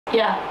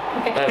Yeah.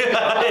 Okay.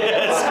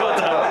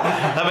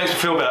 Yeah, that makes me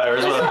feel better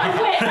as well.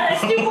 I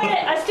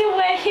still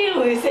wear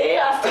heels, you see?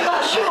 I still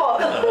got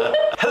short.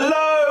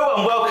 Hello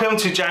and welcome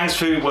to Jang's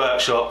Food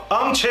Workshop.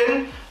 I'm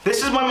Chin.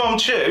 This is my mum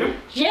Chu.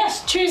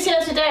 Yes, Chu's here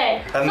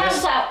today. And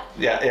Thumbs up.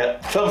 Yeah.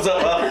 Thumbs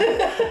up.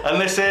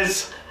 And this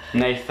is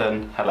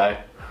Nathan. Hello.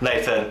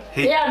 Nathan.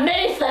 Yeah,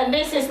 Nathan.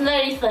 This is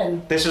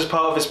Nathan. This was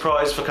part of his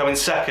prize for coming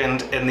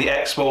second in the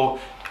Exmoor,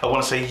 I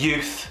want to say,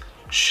 Youth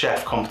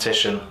Chef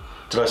Competition.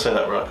 Did I say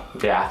that right?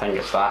 Yeah, I think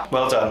it's that.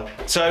 Well done.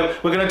 So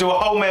we're going to do a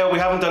whole meal. We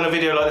haven't done a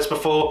video like this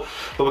before,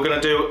 but we're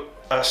going to do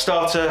a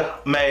starter,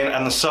 main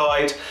and the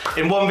side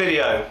in one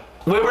video.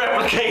 We're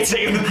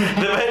replicating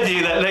the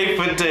menu that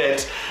Nathan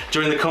did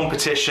during the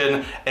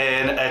competition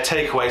in a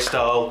takeaway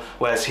style,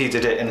 whereas he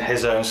did it in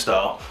his own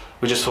style.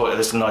 We just thought it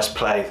was a nice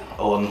play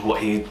on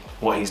what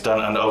he's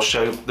done, and I'll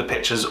show the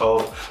pictures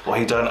of what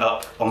he done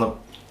up on the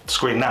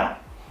screen now.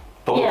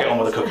 But we'll get on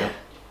with the cooking.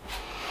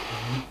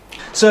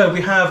 So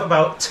we have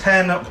about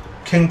 10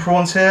 king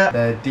prawns here.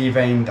 They're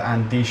deveined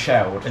and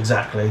deshelled.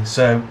 Exactly.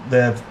 So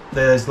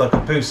there's like a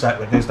poo sack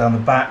that goes down the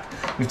back.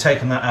 We've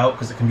taken that out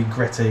because it can be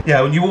gritty.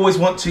 Yeah, and you always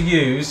want to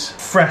use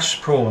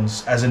fresh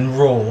prawns, as in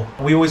raw.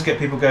 We always get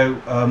people go,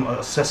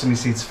 sesame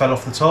seeds fell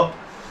off the top.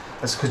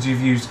 That's because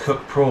you've used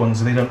cooked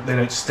prawns and they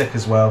don't stick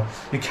as well.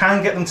 You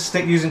can get them to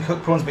stick using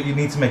cooked prawns, but you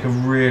need to make a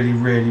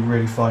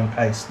really fine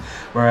paste.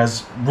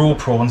 Whereas raw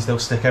prawns, they'll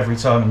stick every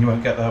time and you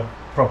won't get that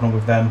problem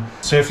with them.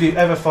 So if you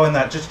ever find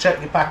that, just check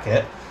your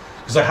packet,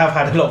 because I have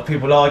had a lot of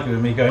people argue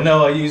with me going,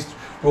 no, I used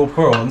raw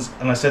prawns,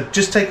 and I said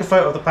just take a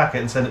photo of the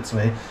packet and send it to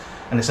me,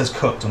 and it says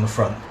cooked on the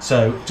front.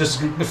 So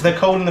just if they're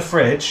cold in the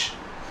fridge,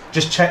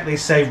 just check they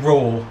say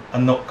raw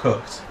and not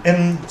cooked.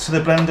 Into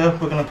the blender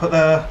we're going to put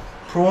the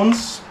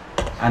prawns,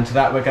 and to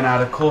that we're going to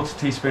add a 1/4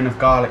 teaspoon of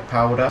garlic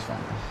powder.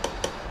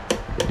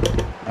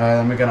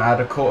 Then we're going to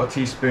add a 1/4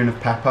 teaspoon of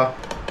pepper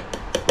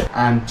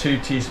and 2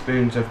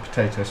 teaspoons of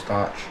potato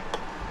starch.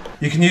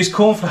 You can use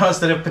corn flour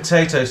instead of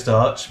potato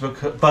starch,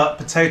 but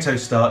potato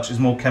starch is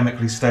more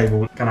chemically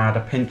stable. Gonna add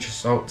a pinch of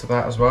salt to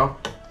that as well.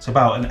 It's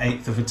about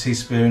 1/8 of a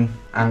teaspoon.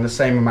 And the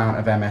same amount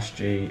of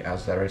MSG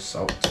as there is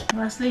salt.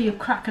 Leslie, you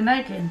crack an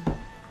egg in.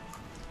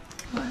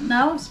 Right,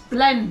 now it's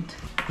blend.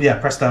 Yeah,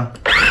 press down.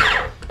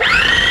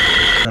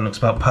 That looks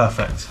about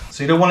perfect.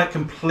 So you don't want it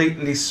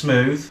completely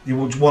smooth. You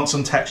will want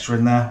some texture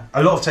in there.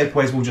 A lot of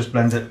takeaways will just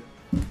blend it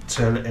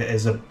till it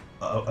is a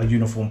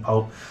uniform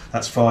pulp.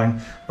 That's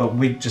fine, but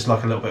we just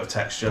like a little bit of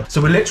texture.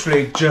 So we're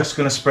literally just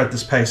going to spread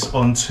this paste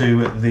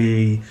onto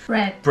the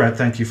bread.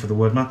 Thank you for the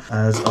word, man.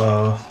 As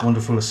our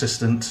wonderful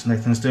assistant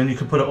Nathan's doing. You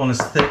can put it on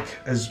as thick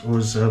or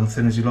as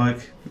thin as you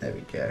like. There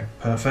we go.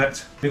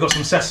 Perfect. We've got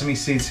some sesame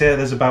seeds here.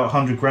 There's about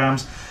 100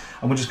 grams,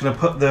 and we're just going to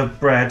put the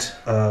bread,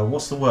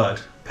 what's the word?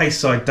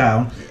 Paste side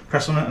down.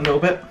 Press on it a little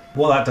bit.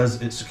 What that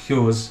does, it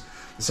secures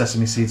the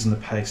sesame seeds in the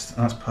paste,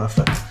 and that's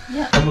perfect.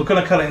 Yeah. And we're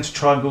going to cut it into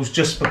triangles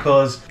just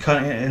because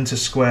cutting it into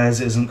squares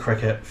isn't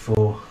cricket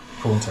for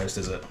prawn toast,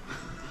 is it?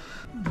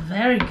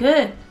 Very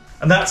good.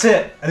 And that's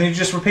it. And then you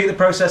just repeat the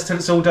process till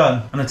it's all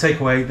done. And a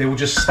takeaway, they will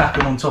just stack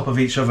them on top of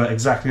each other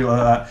exactly like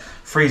that.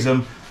 Freeze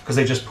them because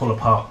they just pull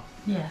apart.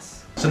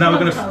 Yes. So now we're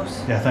going to...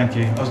 Yeah, thank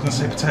you. I was going to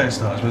say potato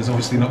starch, but it's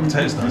obviously not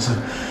potato starch.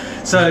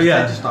 So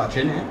yeah. Potato starch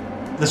in it.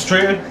 That's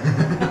true.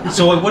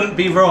 So I wouldn't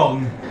be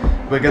wrong.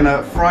 We're going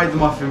to fry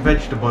them off in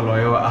vegetable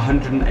oil at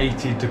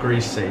 180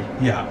 degrees C.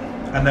 Yeah,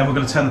 and then we're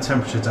going to turn the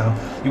temperature down.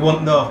 You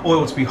want the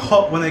oil to be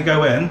hot when they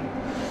go in,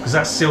 because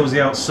that seals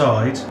the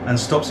outside and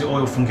stops the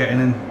oil from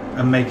getting in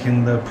and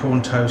making the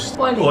prawn toast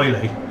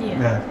oily.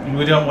 Yeah.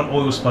 We don't want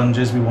oil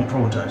sponges, we want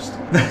prawn toast.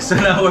 So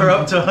now we're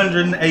up to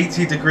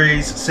 180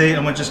 degrees C,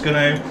 and we're just going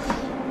to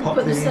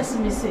put the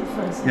sesame seed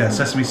first. Yeah,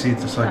 sesame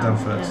seeds upside down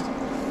first. Yeah.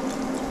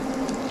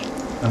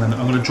 And then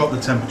I'm going to drop the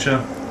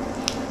temperature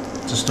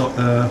to stop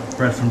the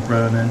bread from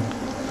burning.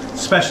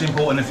 Especially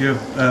important if you're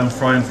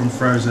frying from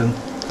frozen.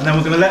 And then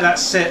we're going to let that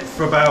sit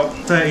for about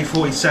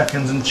 30-40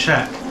 seconds and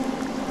check.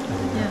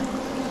 Yeah.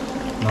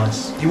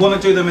 Nice. You want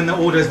to do them in the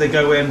order as they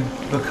go in,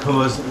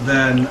 because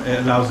then it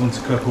allows them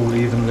to cook all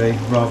evenly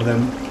rather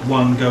than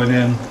one going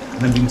in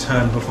and then being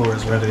turned before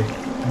it's ready.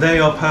 They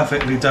are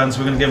perfectly done, so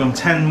we're going to give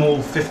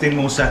them 15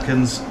 more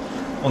seconds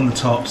on the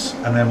tops,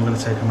 and then we're going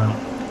to take them out.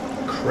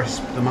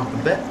 Crisp them up a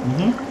bit.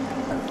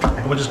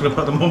 And we're just going to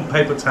put them on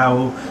paper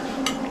towel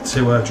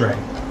to drain.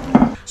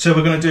 So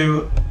we're going to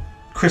do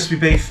crispy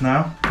beef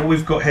now. What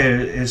we've got here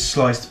is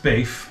sliced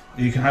beef.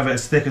 You can have it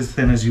as thick as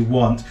thin as you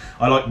want.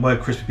 I like my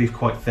crispy beef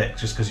quite thick,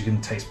 just because you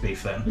can taste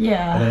beef then.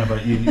 Yeah. I don't know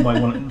about you. You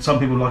might want it, some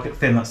people like it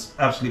thin. That's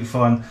absolutely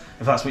fine.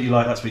 If that's what you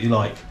like, that's what you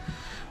like.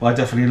 Well, I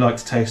definitely like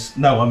to taste.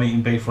 No, I'm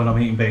eating beef when I'm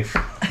eating beef.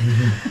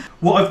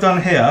 What I've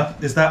done here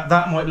is that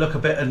might look a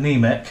bit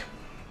anemic.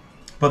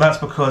 But that's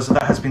because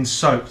that has been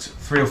soaked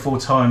 3 or 4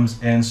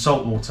 times in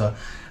salt water,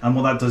 and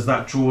what that does,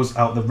 that draws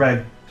out the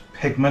red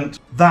pigment.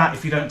 That,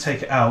 if you don't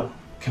take it out,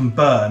 can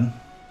burn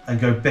and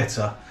go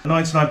bitter.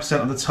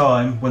 99% of the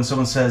time when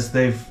someone says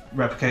they've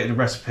replicated a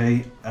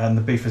recipe and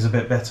the beef is a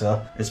bit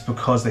bitter, it's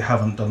because they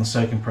haven't done the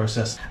soaking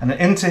process. And then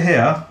into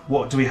here,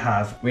 what do we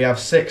have? We have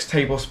 6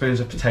 tablespoons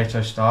of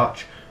potato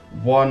starch,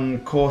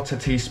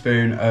 1/4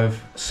 teaspoon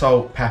of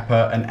salt,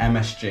 pepper and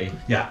MSG.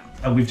 Yeah,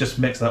 and we've just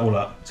mixed that all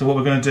up. So what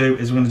we're going to do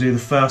is we're going to do the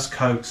first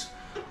coat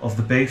of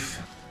the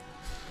beef.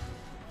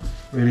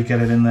 Really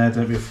get it in there,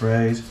 don't be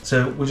afraid.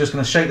 So we're just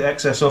going to shake the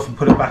excess off and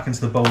put it back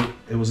into the bowl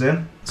it was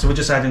in. So we're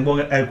just adding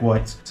 1 egg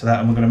white to that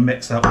and we're going to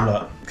mix that all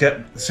up.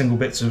 Get the single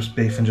bits of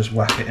beef and just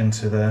whack it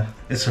into there.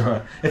 It's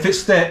alright. If it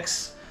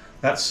sticks,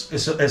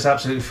 it's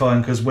absolutely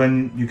fine, because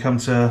when you come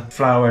to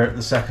flour it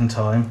the second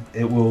time,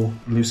 it will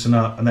loosen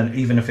up, and then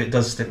even if it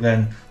does stick,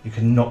 then you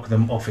can knock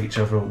them off each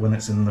other when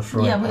it's in the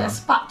frying pan. Yeah, with a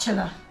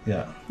spatula.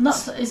 Yeah.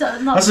 Is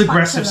that not That's spatula?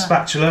 aggressive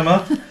spatula,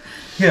 Ma.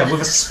 Yeah,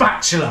 with a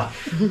spatula.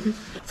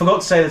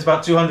 Forgot to say there's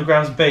about 200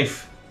 grams of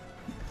beef,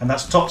 and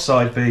that's top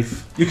side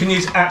beef. You can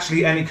use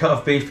actually any cut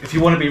of beef. If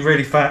you want to be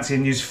really fancy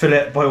and use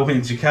fillet, by all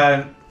means you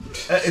can.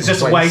 It's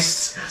just a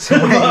waste.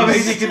 I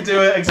mean, you can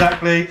do it,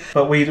 exactly.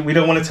 But we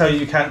don't want to tell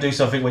you can't do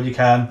something when you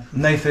can.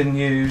 Nathan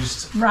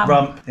used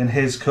rump in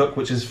his cook,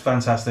 which is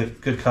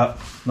fantastic. Good cut,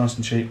 nice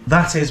and cheap.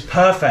 That is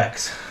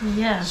perfect.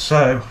 Yeah.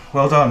 So,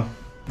 well done.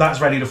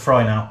 That's ready to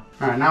fry now.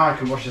 Alright, now I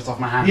can wash this off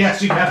my hands.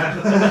 Yes, you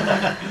can.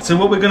 So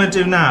what we're going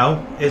to do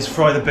now is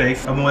fry the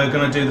beef, and we're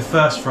going to do the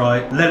first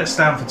fry, let it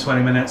stand for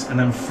 20 minutes and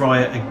then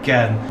fry it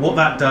again. What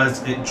that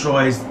does, it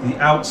dries the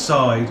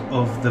outside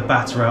of the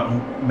batter out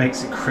and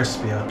makes it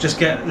crispier. Just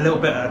get a little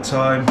bit at a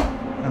time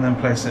and then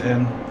place it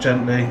in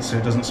gently so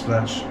it doesn't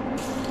splash.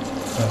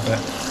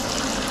 Perfect.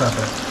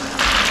 Perfect.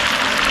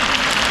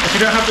 If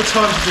you don't have the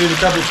time to do the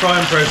double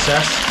frying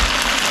process,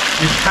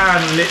 you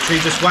can literally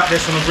just whack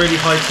this on a really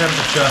high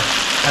temperature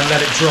and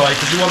let it dry,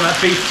 because you want that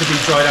beef to be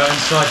dried out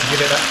inside to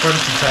give it that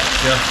crunchy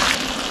texture.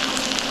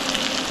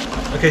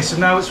 Okay, so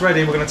now it's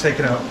ready, we're going to take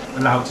it out,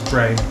 allow it to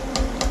drain.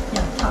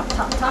 Yeah, tap,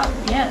 tap, tap,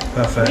 yeah.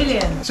 Perfect.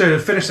 Brilliant. So to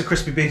finish the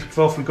crispy beef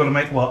off, we've got to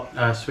make what?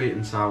 Sweet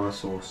and sour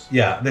sauce.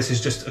 Yeah, this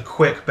is just a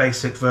quick,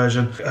 basic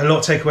version. A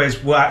lot of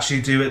takeaways will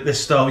actually do it this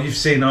style. You've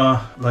seen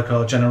our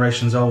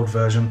generations old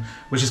version,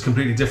 which is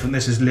completely different.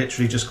 This is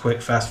literally just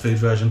quick, fast food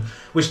version,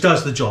 which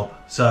does the job.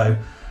 So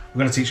we're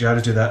going to teach you how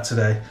to do that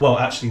today. Well,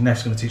 actually,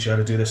 Neff's going to teach you how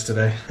to do this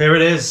today. Here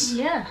it is.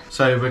 Yeah.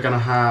 So we're going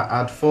to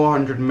add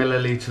 400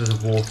 millilitres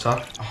of water,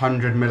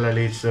 100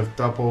 millilitres of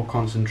double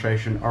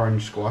concentration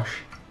orange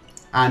squash,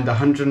 and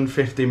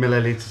 150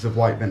 millilitres of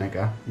white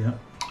vinegar. Yeah.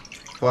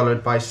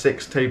 Followed by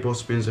 6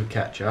 tablespoons of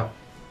ketchup.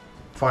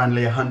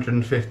 Finally,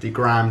 150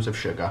 grams of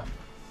sugar.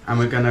 And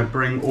we're going to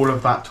bring all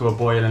of that to a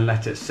boil and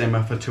let it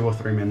simmer for 2 or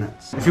 3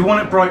 minutes. If you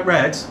want it bright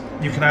red,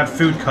 you can add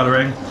food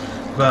colouring,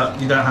 but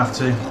you don't have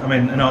to. I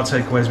mean, in our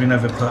takeaways, we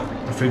never put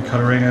the food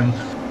colouring in.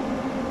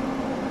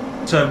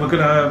 So we're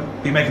going to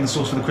be making the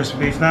sauce for the crispy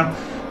beef now.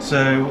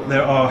 So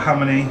there are how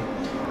many?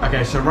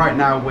 Okay, so right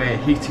now we're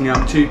heating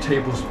up 2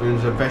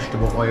 tablespoons of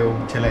vegetable oil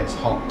till it's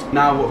hot.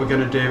 Now what we're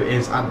going to do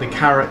is add the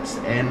carrots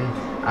in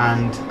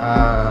and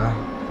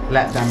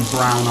let them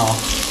brown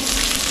off.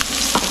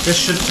 This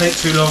shouldn't take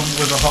too long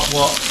with a hot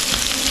wok.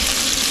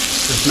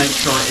 Just make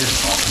sure it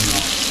is hot and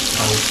not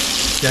cold.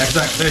 Yeah,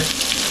 exactly.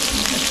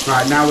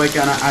 Right, now we're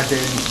going to add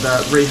in the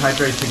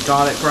rehydrated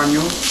garlic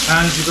granules.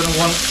 And you're going to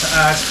want to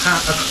add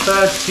a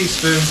third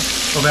teaspoon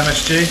of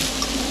MSG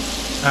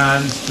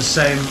and the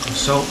same of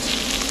salt.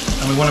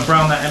 And we want to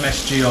brown that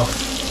MSG off.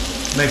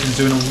 Nathan's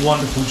doing a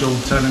wonderful job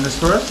turning this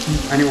for us.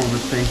 Anyone would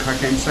think I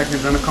came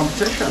second in a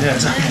competition. Yeah,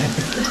 exactly.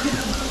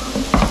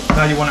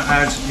 Now you want to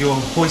add your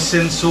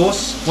hoisin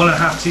sauce,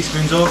 1.5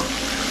 teaspoons of,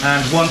 and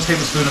 1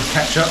 tablespoon of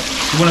ketchup.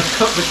 You want to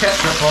cook the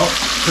ketchup off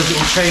because it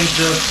will change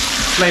the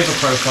flavour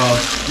profile.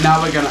 Now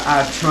we're going to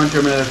add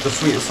 200 ml of the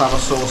sweet and sour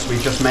sauce we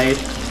just made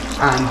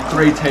and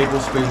 3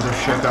 tablespoons of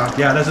sugar.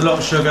 Yeah, there's a lot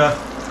of sugar,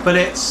 but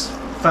it's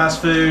fast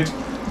food.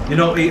 You're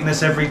not eating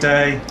this every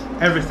day.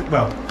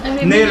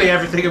 Nearly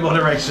everything in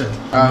moderation.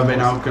 We're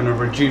now going to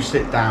reduce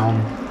it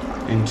down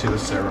into the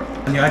syrup.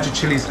 And you add your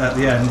chilies at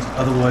the end,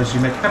 otherwise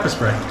you make pepper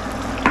spray.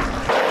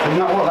 Isn't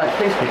that what like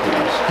police people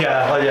use?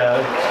 Yeah,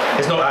 yeah.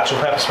 It's not actual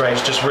pepper spray,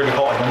 it's just really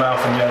hot in your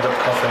mouth and you end up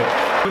coughing.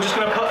 We're just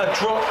going to put a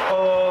drop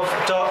of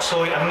dark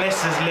soy, and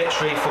this is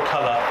literally for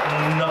colour,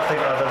 nothing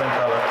other than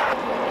colour.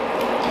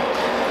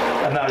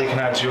 And now you can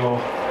add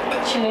your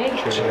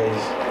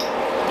chilies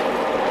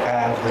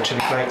and the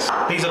chili flakes.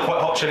 These are quite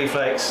hot chili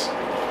flakes,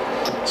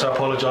 so I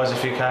apologise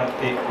if you can't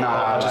eat.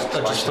 Nah, I just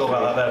thought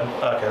about that then.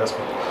 Okay, that's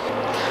good.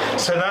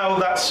 So now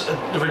that's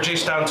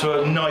reduced down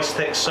to a nice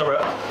thick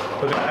syrup,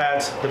 we're going to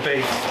add the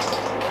beef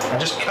and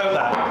just coat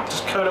that.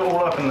 Just coat it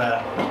all up in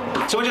there.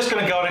 So we're just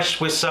going to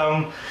garnish with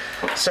some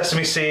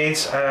sesame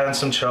seeds and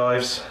some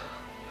chives.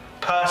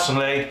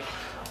 Personally,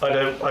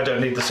 I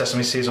don't need the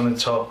sesame seeds on the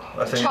top.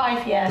 I think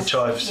Chive, yes. the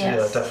chives,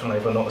 yes. Yeah,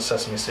 definitely, but not the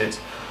sesame seeds.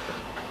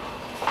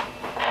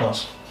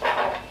 Nice,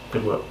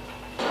 good work.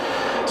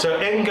 So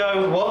in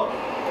go what?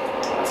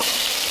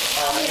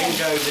 In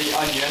go the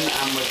onion,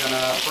 and we're going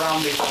to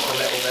brown these up a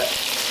little bit.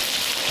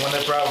 When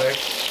they're browning.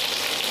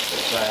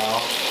 They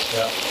are.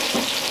 Yeah.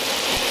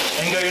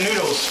 In go your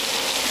noodles.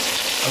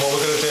 And what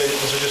we're going to do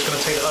is we're just going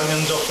to take the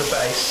onions off the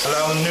base,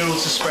 allow the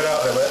noodles to spread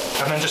out a little bit,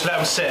 and then just let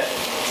them sit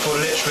for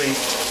literally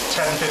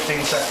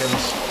 10-15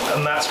 seconds.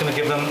 And that's going to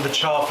give them the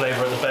char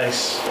flavour at the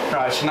base.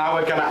 Right, so now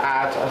we're going to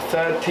add a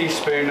 1/3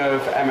 teaspoon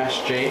of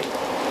MSG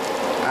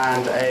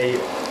and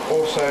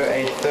also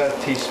a 1/3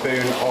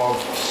 teaspoon of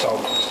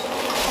salt.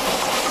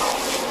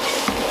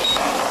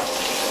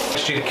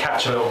 MSG to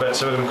catch a little bit,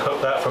 so we're going to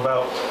cook that for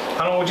about,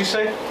 how long would you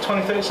say?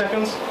 20-30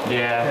 seconds?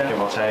 Yeah, give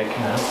or take.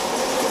 Yeah.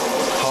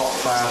 Hot,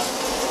 fast.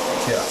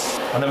 Yeah.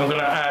 And then we're going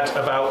to add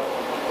about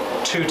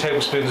 2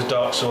 tablespoons of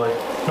dark soy.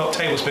 Not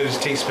tablespoons,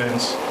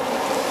 teaspoons.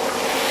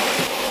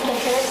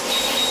 Okay.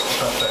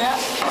 Perfect. Yeah.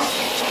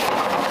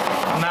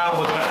 Now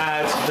we're going to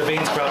add the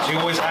bean sprouts. You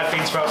always add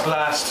bean sprouts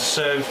last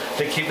so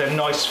they keep their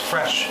nice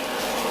fresh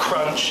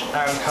crunch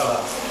and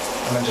colour.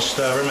 And then just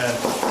stir them in.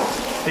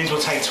 These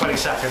will take 20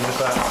 seconds if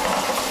that.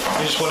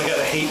 You just want to get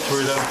the heat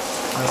through them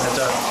and they're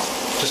done.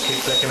 Just keep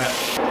flicking it.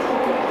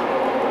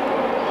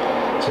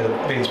 So the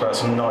bean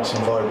sprouts are nice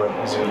and vibrant,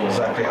 is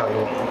exactly how you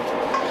want them.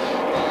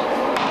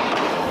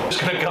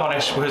 Just going to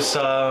garnish with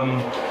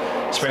some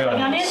spring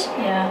onions.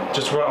 Yeah.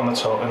 Just right on the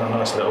top in a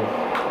nice little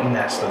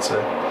nest, I'd say.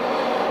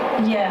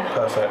 Yeah.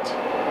 Perfect.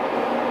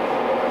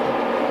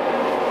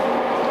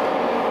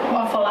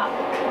 One for that.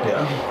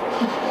 Yeah.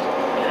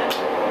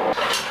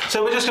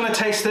 So we're just going to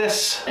taste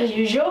this. As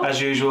usual.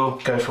 As usual.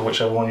 Go for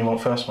whichever one you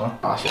want first, man.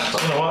 Oh, You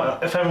know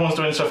what? If everyone's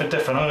doing something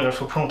different, I'm going to go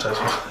for prawn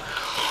toast.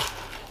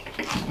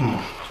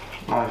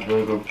 That's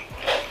really good.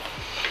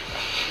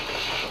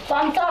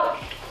 Thumbs up.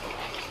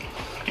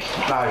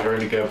 That is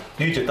really good.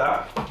 You did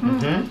that. I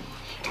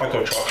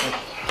go chocolate.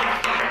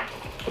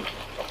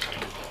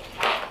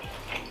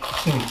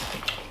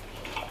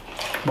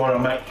 Well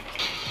done, mate.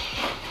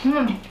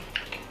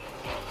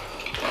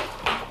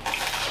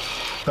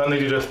 That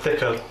needed a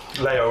thicker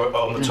layer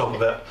on the top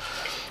of it,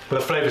 but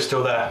the flavour's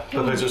still there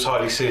because it's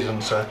highly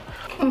seasoned. So.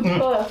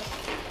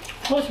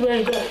 That's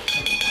really good.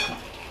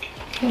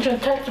 You can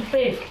taste the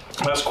beef.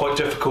 That's quite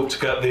difficult to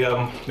get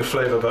the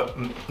flavour, but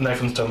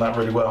Nathan's done that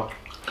really well.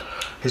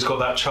 He's got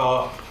that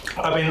char.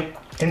 I mean,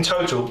 in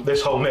total,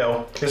 this whole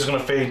meal, this is going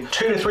to feed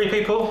 2 to 3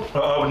 people.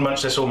 Well, I would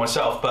munch this all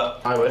myself,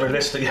 but I would.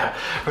 Realistically,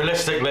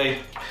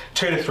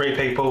 2 to 3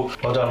 people.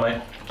 Well done,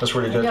 mate. That's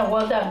really good. Yeah,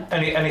 well done.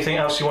 Anything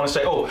else you want to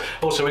say? Oh,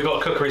 also we've got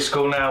a cookery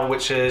school now,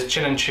 which is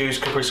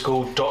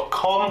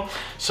chinandchoosecookeryschool.com.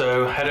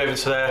 So head over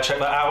to there, check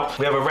that out.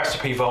 We have a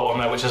recipe vault on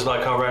there, which is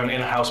like our own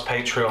in-house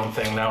Patreon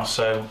thing now.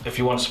 So if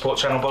you want to support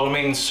the channel, by all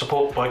means,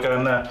 support by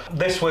going there.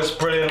 This was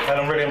brilliant, and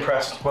I'm really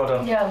impressed. Well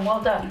done. Yeah, well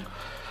done.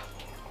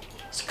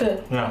 It's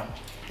good. Yeah.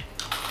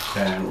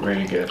 Yeah,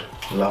 really good.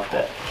 Loved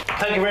it.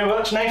 Thank you very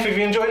much, Nath. Have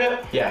you enjoyed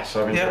it? Yes,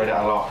 I've enjoyed it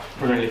a lot.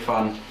 Really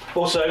fun.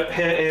 Also,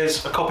 here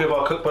is a copy of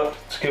our cookbook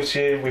to give to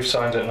you. We've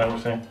signed it and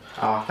everything.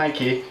 Oh, thank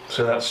you.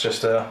 So that's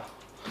just a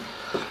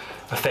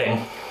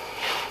thing.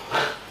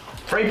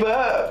 Free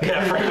burp!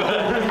 Yeah, free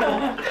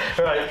burp.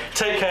 Right,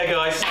 take care,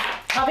 guys.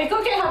 Happy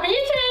cooking, happy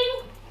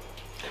eating.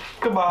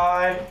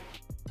 Goodbye.